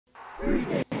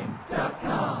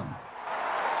Pregame.com.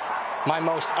 My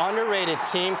most underrated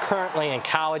team currently in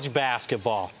college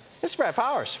basketball. This is Brad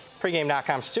Powers,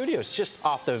 Pregame.com studios, just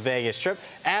off the Vegas trip.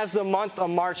 As the month of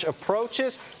March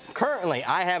approaches, currently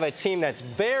I have a team that's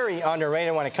very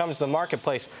underrated when it comes to the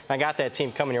marketplace. I got that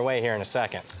team coming your way here in a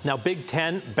second. Now, Big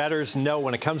Ten bettors know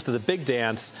when it comes to the big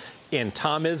dance, in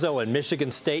Tom Izzo and Michigan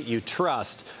State you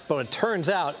trust, but it turns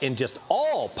out in just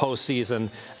all postseason,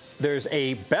 there's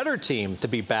a better team to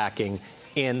be backing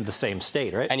in the same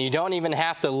state, right? And you don't even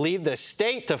have to leave the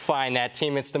state to find that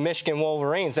team. It's the Michigan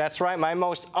Wolverines. That's right, my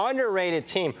most underrated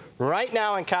team right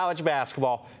now in college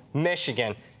basketball,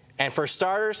 Michigan. And for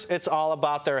starters, it's all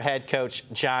about their head coach,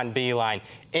 John Beilein.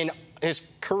 In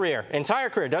his career, entire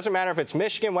career, doesn't matter if it's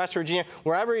Michigan, West Virginia,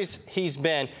 wherever he's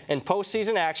been in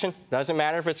postseason action, doesn't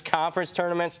matter if it's conference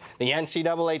tournaments, the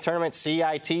NCAA tournament,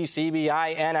 CIT,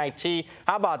 CBI, NIT.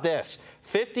 How about this?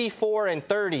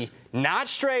 54-30, not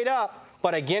straight up,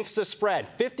 but against the spread.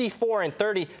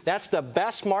 54-30, that's the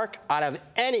best mark out of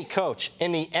any coach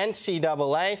in the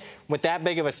NCAA with that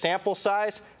big of a sample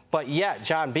size. But yet,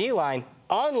 John Beilein,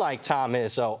 unlike Tom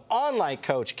Izzo, unlike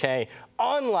Coach K,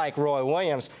 unlike Roy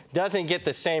Williams, doesn't get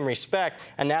the same respect,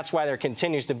 and that's why there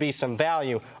continues to be some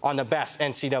value on the best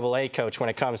NCAA coach when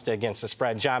it comes to against the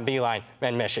spread, John Beilein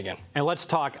and Michigan. And let's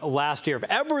talk last year. If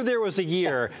ever there was a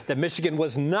year that Michigan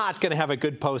was not going to have a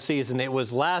good postseason, it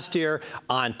was last year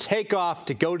on takeoff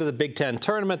to go to the Big Ten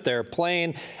tournament. They're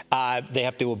playing. They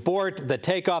have to abort the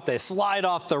takeoff. They slide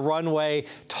off the runway.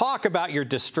 Talk about your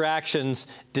distractions.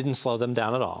 Didn't slow them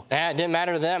down at all. It didn't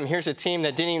matter to them. Here's a team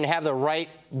that didn't even have the right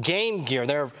game gear.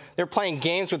 They're playing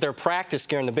games with their practice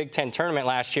gear in the Big Ten tournament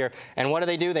last year. And what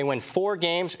do? They win 4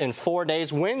 games in 4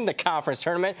 days, win the conference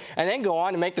tournament, and then go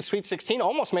on to make the Sweet 16.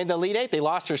 Almost made the Elite 8. They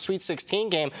lost their Sweet 16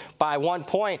 game by 1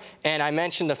 point. And I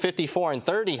mentioned the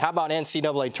 54-30. How about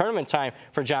NCAA tournament time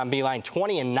for John Beilein?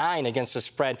 20-9 against the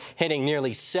spread, hitting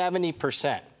nearly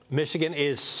 70%. Michigan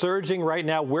is surging right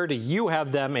now. Where do you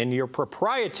have them in your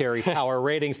proprietary power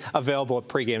ratings available at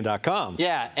pregame.com?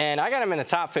 Yeah, and I got them in the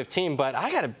top 15, but I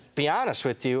got to be honest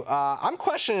with you. I'm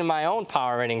questioning my own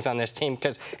power ratings on this team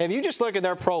because if you just look at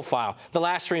their profile the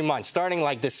last 3 months, starting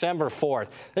like December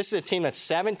 4th, this is a team that's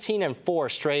 17-4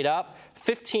 straight up,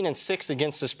 15-6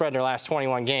 against the spread their last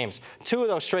 21 games. 2 of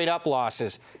those straight-up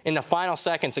losses in the final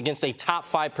seconds against a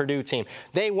top-5 Purdue team.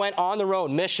 They went on the road,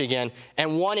 Michigan,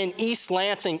 and won in East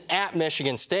Lansing at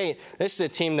Michigan State. This is a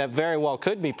team that very well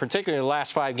could be, particularly the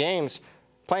last 5 games,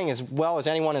 playing as well as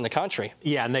anyone in the country.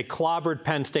 Yeah, and they clobbered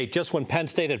Penn State just when Penn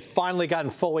State had finally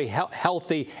gotten fully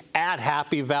healthy at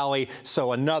Happy Valley.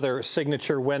 So another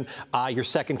signature win, your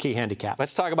second key handicap.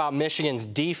 Let's talk about Michigan's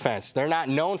defense. They're not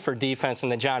known for defense in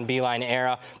the John Beilein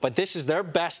era, but this is their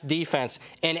best defense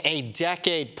in a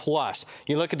decade plus.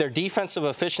 You look at their defensive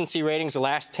efficiency ratings the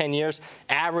last 10 years,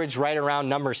 average right around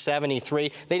number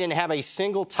 73. They didn't have a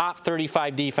single top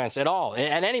 35 defense at all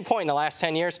at any point in the last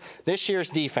 10 years. This year's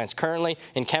defense currently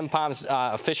in Ken Palm's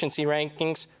efficiency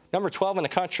rankings, number 12 in the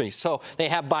country. So they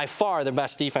have by far the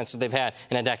best defense that they've had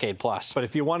in a decade plus. But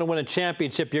if you want to win a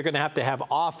championship, you're going to have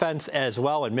offense as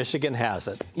well, and Michigan has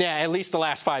it. Yeah, at least the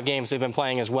last 5 games they've been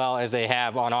playing as well as they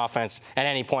have on offense at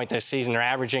any point this season. They're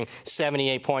averaging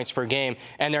 78 points per game,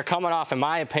 and they're coming off, in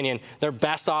my opinion, their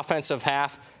best offensive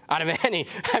half out of any.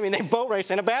 I mean, they boat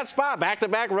race in a bad spot.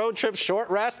 Back-to-back road trips, short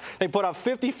rest. They put up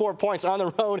 54 points on the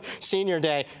road senior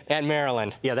day at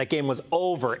Maryland. Yeah, that game was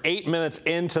over 8 minutes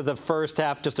into the first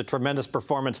half. Just a tremendous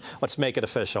performance. Let's make it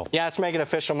official. Yeah, let's make it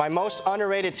official. My most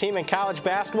underrated team in college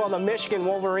basketball, the Michigan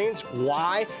Wolverines.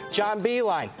 Why? John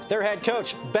Beilein, their head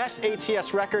coach. Best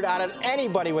ATS record out of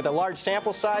anybody with a large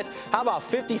sample size. How about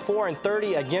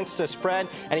 54-30 against the spread?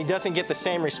 And he doesn't get the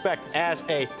same respect as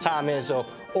a Tom Izzo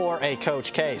or a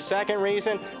Coach K. Second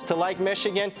reason to like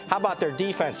Michigan, how about their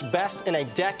defense? Best in a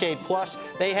decade plus.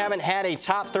 They haven't had a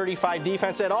top 35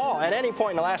 defense at all at any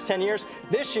point in the last 10 years.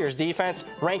 This year's defense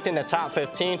ranked in the top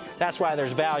 15. That's why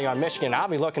there's value on Michigan. I'll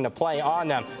be looking to play on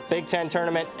them. Big Ten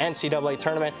tournament, NCAA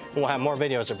tournament. We'll have more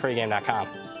videos at pregame.com.